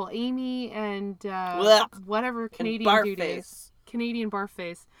fucking couple, Amy and whatever Canadian dude is. Canadian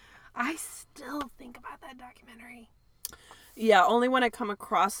Barface. I still think about that documentary. Yeah, only when I come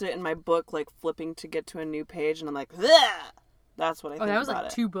across it in my book, like flipping to get to a new page, and I'm like, "Bleh!" That's what I think that was about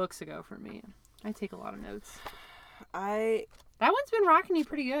like it. 2 books ago for me. I take a lot of notes. I That one's been rocking you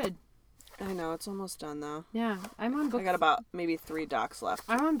pretty good. know, it's almost done, though. Yeah, I'm on book. I got about maybe 3 docs left.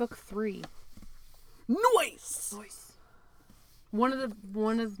 I'm on book 3. Nice! One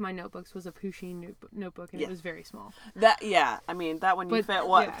of my notebooks was a Pusheen notebook, and it was very small. That one you But, fit,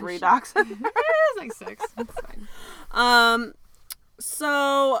 what, yeah, 3 docs? It was like 6. It's fine.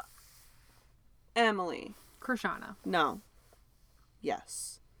 So, Emily. Krishana. No.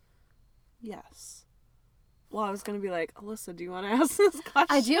 Yes. Well, I was going to be like, Alyssa, do you want to ask this question?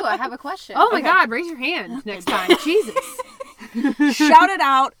 I do. I have a question. Oh my God! Raise your hand next time. Jesus. Shout it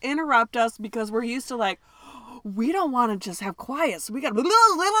out, interrupt us, because we're used to like, we don't want to just have quiet, so we got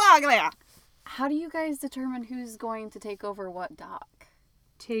to... How do you guys determine who's going to take over what dock?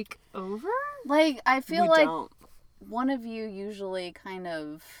 Take over? Like, I feel We like don't. one of you usually kind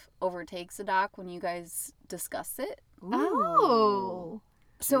of overtakes a dock when you guys discuss it. Oh.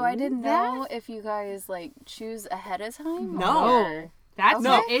 So I didn't know if you guys, like, choose ahead of time. No. or- That's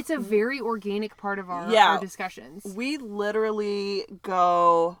No. it's a very organic part of our discussions. We literally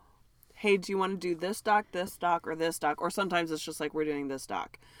go, hey, do you want to do this doc, or this doc? Or sometimes it's just like, we're doing this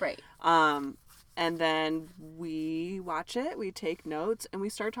doc. Right. And then we watch it, we take notes, and we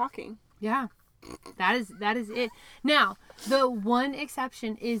start talking. Yeah. That is it. Now, the one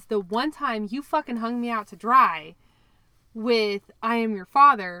exception is the one time you fucking hung me out to dry with I Am Your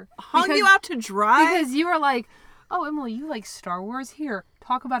Father. Hung you out to dry? Because you were like, oh, Emily, you like Star Wars? Here,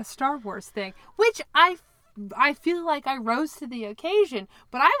 talk about a Star Wars thing. Which I feel like I rose to the occasion.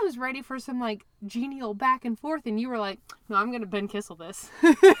 But I was ready for some like genial back and forth. And you were like, no, I'm going to Ben Kissel this.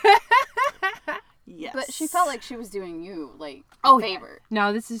 Yes. But she felt like she was doing you, like, Oh, a favor.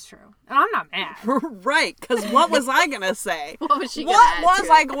 No, this is true. And I'm not mad. Right, because what was I going to say? What was she gonna What add was to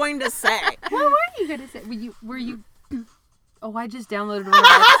it? I going to say? What were you going to say? Were you... Oh, I just downloaded one of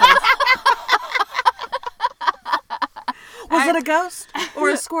our episodes. Was it a ghost or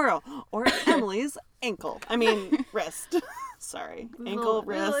a squirrel or Emily's ankle? I mean, wrist. Sorry. Ankle,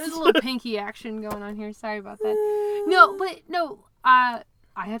 wrist. There's a little pinky action going on here. Sorry about that. No, I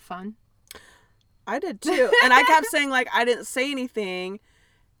had fun. I did too. And I kept saying, like, I didn't say anything.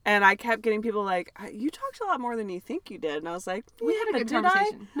 And I kept getting people like, you talked a lot more than you think you did. And I was like, We had a but good did I?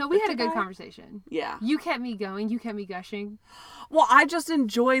 conversation. No, we But had a did good I? conversation. Yeah. You kept me going. You kept me gushing. Well, I just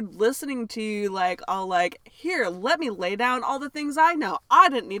enjoyed listening to you, like, all like, here, let me lay down all the things I know. I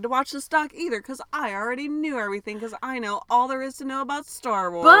didn't need to watch this doc either, because I already knew everything, because I know all there is to know about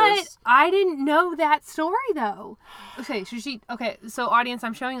Star Wars. But I didn't know that story, though. Okay, so audience,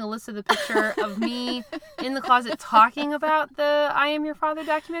 I'm showing Alyssa the picture of me in the closet talking about the I Am Your Father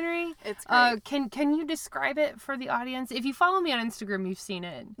documentary. It's great. Can you describe it for the audience? If you follow me on Instagram, you've seen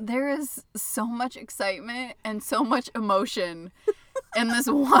it. There is so much excitement and so much emotion in this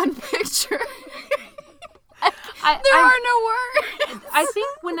one picture. There are no words. I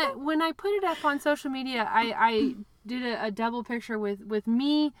think when I put it up on social media, I did a double picture with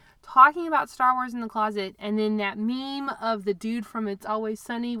me talking about Star Wars in the closet, and then that meme of the dude from It's Always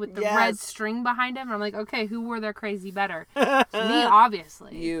Sunny with the red string behind him. And I'm like, okay, who wore their crazy better? Me,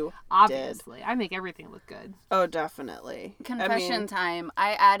 obviously. You obviously. I make everything look good. Oh, definitely. Confession time.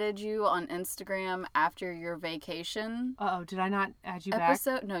 I added you on Instagram after your vacation Uh-oh, did I not add you back?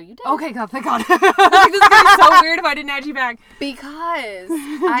 episode. No, you did. Okay, God, thank God. Like, this is going to be so weird if I didn't add you back. Because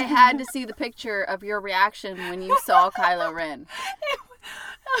I had to see the picture of your reaction when you saw Kylo Ren.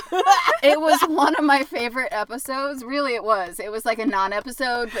 It was one of my favorite episodes. Really, it was. It was like a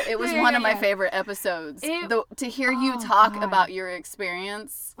non-episode, but it was one of my favorite episodes. To hear you talk about your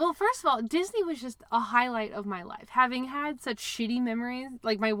experience. Well, first of all, Disney was just a highlight of my life. Having had such shitty memories,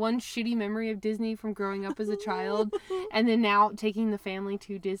 like my one shitty memory of Disney from growing up as a child, and then now taking the family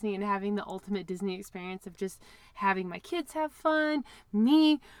to Disney and having the ultimate Disney experience of just having my kids have fun,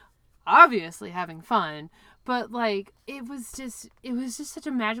 me obviously having fun, but like it was just such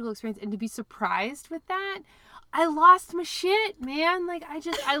a magical experience, and to be surprised with that, I lost my shit, man. Like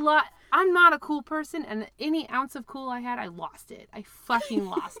I'm not a cool person, and any ounce of cool I had, I lost it. I fucking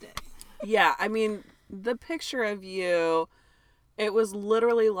lost it. Yeah, I mean, the picture of you, it was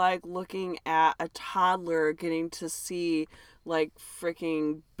literally like looking at a toddler getting to see like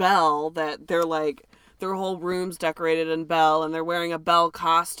freaking Belle, that they're like, their whole room's decorated in Belle, and they're wearing a Belle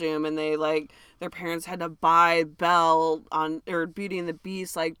costume, and they like, their parents had to buy Belle or Beauty and the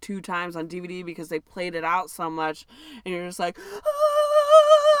Beast like 2 times on DVD because they played it out so much, and you're just like,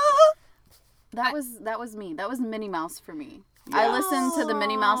 ah! That was me. That was Minnie Mouse for me. I listened to the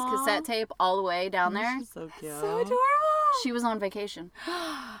Minnie Mouse cassette tape all the way down there. She's so cute. So adorable. She was on vacation.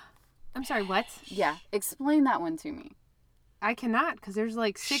 I'm sorry, what? Yeah, explain that one to me. I cannot, because there's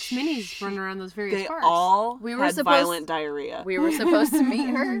like 6 minis running around those various They parks. all We were had supposed- violent diarrhea. We were supposed to meet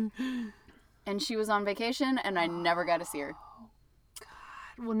her, and she was on vacation, and I never got to see her.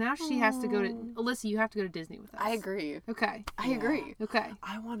 Well, now she has to go to... Alyssa, you have to go to Disney with us. I agree. Okay. I agree. Okay.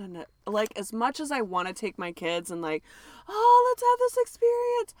 I want to know, like, as much as I want to take my kids and like, oh, let's have this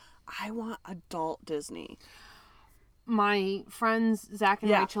experience, I want adult Disney. My friends, Zach and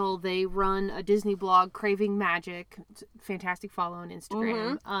Yeah. Rachel, they run a Disney blog, Craving Magic. It's a fantastic follow on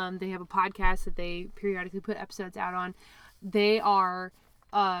Instagram. They have a podcast that they periodically put episodes out on. They are,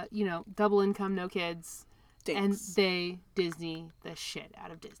 double income, no kids. And they Disney the shit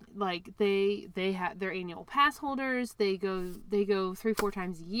out of Disney. Like they have their annual pass holders. They go 3-4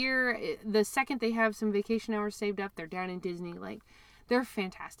 times a year. The second they have some vacation hours saved up, they're down in Disney. Like they're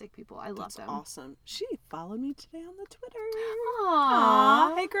fantastic people. I love them. Awesome. She followed me today on the Twitter.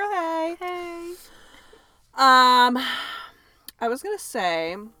 Aww. Hey girl, hey. Hey. I was gonna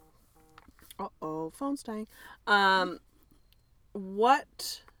say, phone's dying.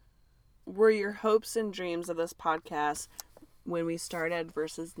 What were your hopes and dreams of this podcast when we started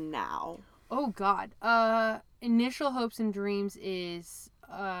versus now? Oh God. Initial hopes and dreams is,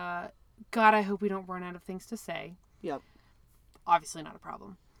 God, I hope we don't run out of things to say. Yep. Obviously not a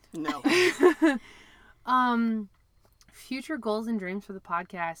problem. No. Future goals and dreams for the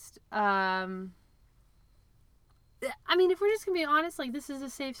podcast. I mean, if we're just gonna be honest, like this is a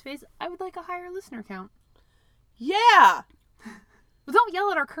safe space, I would like a higher listener count. Yeah. But don't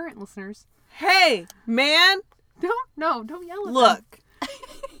yell at our current listeners. Hey, man. Don't yell at them. Look.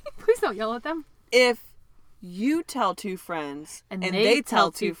 Please don't yell at them. If you tell 2 friends, and they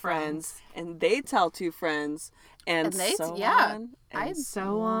tell 2 friends, and they tell 2 friends, and so on, and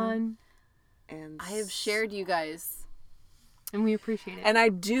so on. And I have shared you guys. And we appreciate it. And I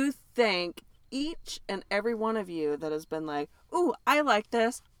do thank each and every one of you that has been like, ooh, I like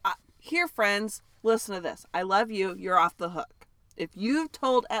this. Here, friends, listen to this. I love you. You're off the hook. If you've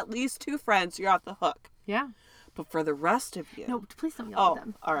told at least 2 friends, you're off the hook. Yeah. But for the rest of you. No, please don't yell at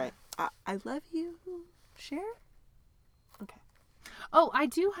them. All right. I love you. Share? Okay. Oh, I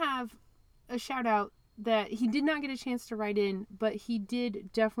do have a shout out that he did not get a chance to write in, but he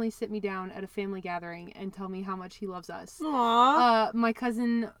did definitely sit me down at a family gathering and tell me how much he loves us. Aww. My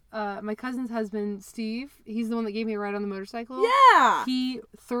cousin's husband, Steve, he's the one that gave me a ride on the motorcycle. Yeah. He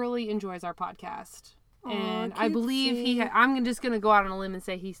thoroughly enjoys our podcast. And I cutesy. believe I'm just going to go out on a limb and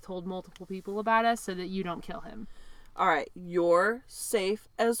say he's told multiple people about us so that you don't kill him. All right. You're safe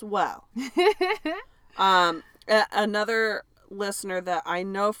as well. Another listener that I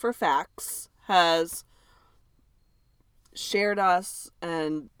know for facts has shared us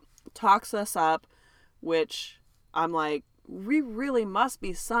and talks us up, which I'm like, we really must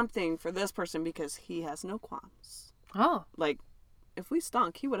be something for this person because he has no qualms. Oh. Like, if we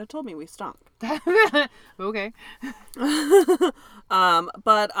stunk, he would have told me we stunk. Okay.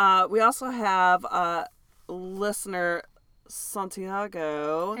 But we also have listener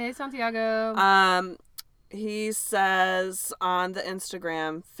Santiago. Hey, Santiago. He says on the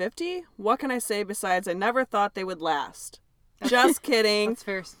Instagram, 50? What can I say besides I never thought they would last? Just kidding. That's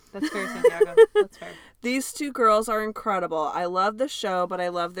fair, Santiago. That's fair. These 2 girls are incredible. I love the show, but I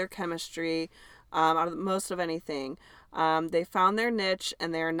love their chemistry out of most of anything. They found their niche,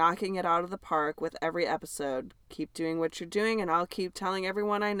 and they are knocking it out of the park with every episode. Keep doing what you're doing, and I'll keep telling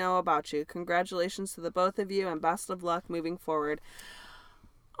everyone I know about you. Congratulations to the both of you, and best of luck moving forward.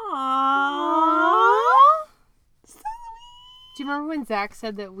 Aww. So sweet. Do you remember when Zach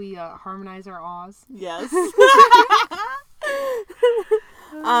said that we harmonize our awes? Yes.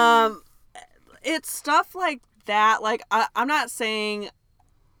 It's stuff like that. Like, I'm not saying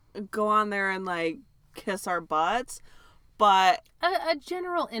go on there and, like, kiss our butts, but a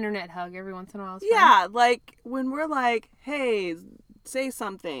general internet hug every once in a while is fine. Yeah, like, when we're like, hey, say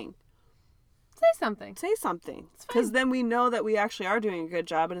something. Say something. Because then we know that we actually are doing a good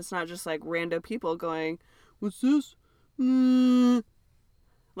job, and it's not just, like, rando people going, what's this?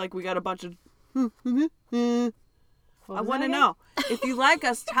 Like, we got a bunch of... I want to know. If you like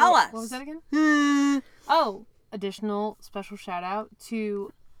us, tell us. What was that again? Oh, additional special shout out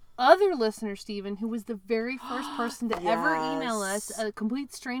to other listener, Steven, who was the very first person to ever email us, a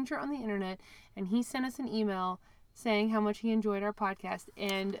complete stranger on the internet, and he sent us an email saying how much he enjoyed our podcast,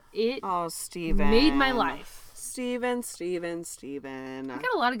 and it made my life. Steven. We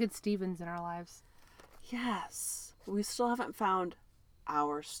got a lot of good Stevens in our lives. Yes. We still haven't found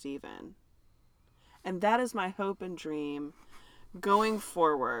our Steven. And that is my hope and dream going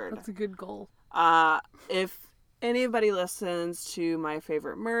forward. That's a good goal. If anybody listens to My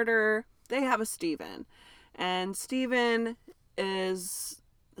Favorite Murder, they have a Steven. And Steven is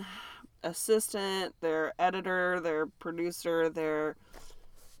assistant, their editor, their producer, their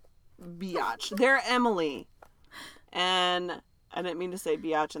biatch. They're Emily. And I didn't mean to say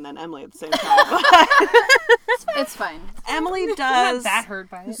biatch and then Emily at the same time. It's fine. Emily I'm does not that hurt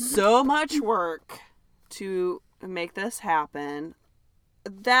by it. so much work to make this happen.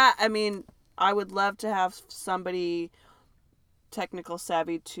 I would love to have somebody technical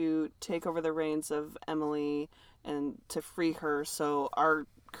savvy to take over the reins of Emily and to free her so our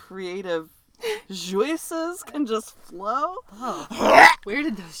creative juices can just flow. Oh, where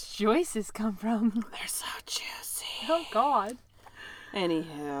did those juices come from? They're so juicy. Oh God.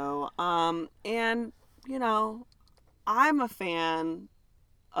 Anywho, and you know, I'm a fan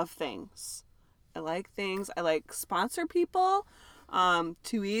of things. I like things. I like sponsor people.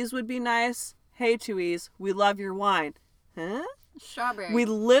 2E's would be nice. Hey 2E's, we love your wine. Huh? Strawberry. We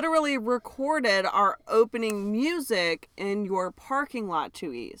literally recorded our opening music in your parking lot,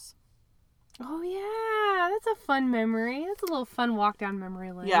 2E's. Oh yeah, that's a fun memory. That's a little fun walk down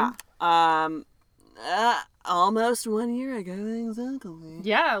memory lane. Yeah. Almost 1 year ago, exactly.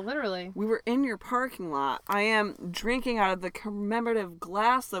 Yeah, literally. We were in your parking lot. I am drinking out of the commemorative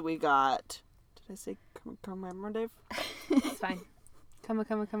glass that we got. Did I say commemorative? It's fine. Come on.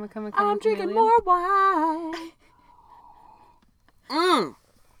 I'm drinking chameleon. more wine.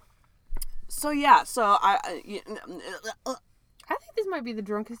 So yeah, I think this might be the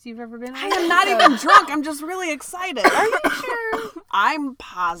drunkest you've ever been. I am not even drunk. I'm just really excited. Are you sure? I'm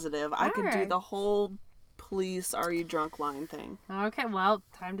positive I could do Alright. the whole police are you drunk line thing. Okay, well,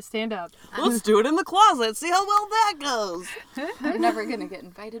 time to stand up. Let's do it in the closet. See how well that goes. I'm never gonna get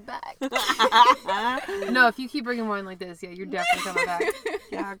invited back. No, if you keep bringing wine like this, yeah, you're definitely coming back.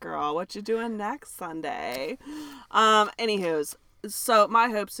 Yeah, girl. What you doing next Sunday? Anywho's, so my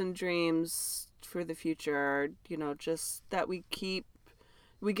hopes and dreams for the future are, you know, just that we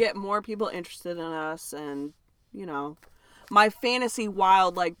get more people interested in us, and, you know, my fantasy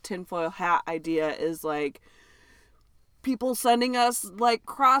wild, like, tinfoil hat idea is, like, people sending us, like,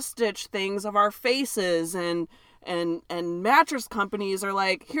 cross-stitch things of our faces, and mattress companies are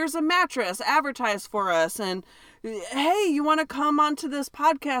like, here's a mattress, advertise for us, and hey, you want to come onto this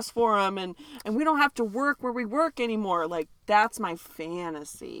podcast forum, and we don't have to work where we work anymore. Like, that's my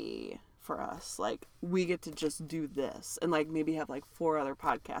fantasy for us. Like, we get to just do this, and, like, maybe have, like, 4 other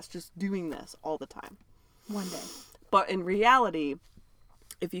podcasts just doing this all the time. One day. But in reality,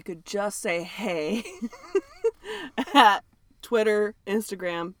 if you could just say hey at Twitter,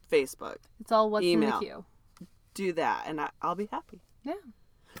 Instagram, Facebook, It's all what's Email. in the queue. do that, and I'll be happy. Yeah.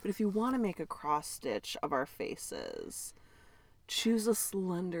 But if you want to make a cross stitch of our faces, choose a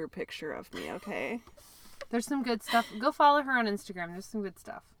slender picture of me, okay? There's some good stuff. Go follow her on Instagram. There's some good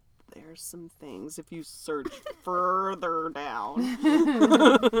stuff. There's some things if you search further down.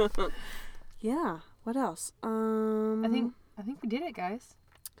 Yeah. What else? I think we did it, guys.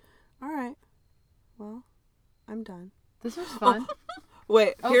 All right. Well, I'm done. This was fun.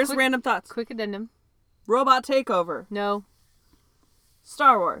 Wait, Oh, here's quick- random thoughts. Quick addendum. Robot Takeover. No.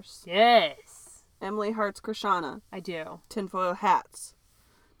 Star Wars. Yes. Emily Hart's Krishana. I do. Tinfoil hats.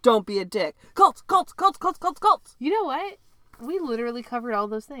 Don't be a dick. Cults. You know what? We literally covered all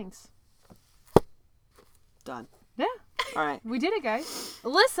those things. Done. Yeah. All right. We did it, guys.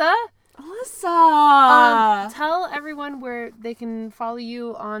 Alyssa, Alyssa. tell everyone where they can follow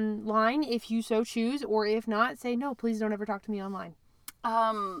you online if you so choose, or if not, say no, please don't ever talk to me online.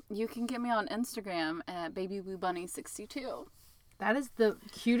 You can get me on Instagram at babybluebunny62. That is the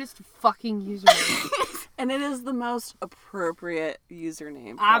cutest fucking username. And it is the most appropriate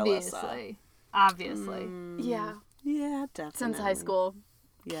username for Obviously. Obviously. Yeah. Yeah, definitely. Since high school.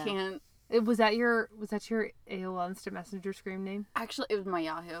 Yeah. Can't. Was that your AOL Instant Messenger scream name? Actually, it was my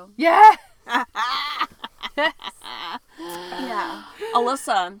Yahoo. Yeah. Yeah.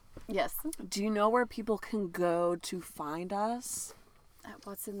 Alyssa, Yes. do you know where people can go to find us?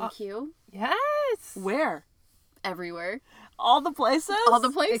 What's in the queue? Yes. Where? Everywhere. All the places? All the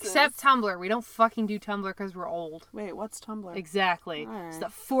places. Except Tumblr. We don't fucking do Tumblr because we're old. Wait, what's Tumblr? Exactly. All It's right.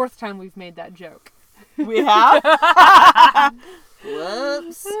 the 4th time we've made that joke. We have?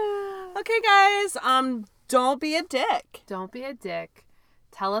 Whoops. Okay, guys. Don't be a dick. Don't be a dick.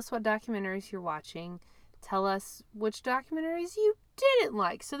 Tell us what documentaries you're watching. Tell us which documentaries you didn't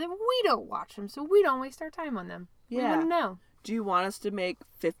like so that we don't watch them, so we don't waste our time on them. We Yeah. want to know. Do you want us to make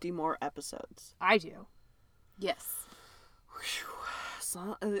 50 more episodes? I do. Yes.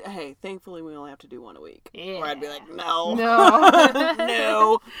 So, hey, thankfully we only have to do 1 a week. Yeah. Or I'd be like, no. No.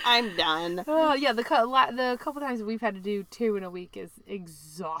 No, I'm done. Oh, yeah, the couple times we've had to do 2 in a week is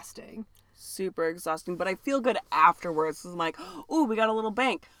exhausting. Super exhausting, but I feel good afterwards. 'Cause I'm like, ooh, we got a little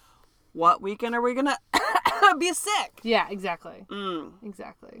bank. What weekend are we gonna be sick? Yeah, exactly. Mm.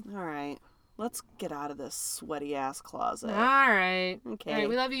 Exactly. All right, let's get out of this sweaty ass closet. All right. Okay. All right,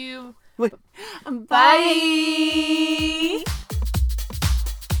 we love you. Bye.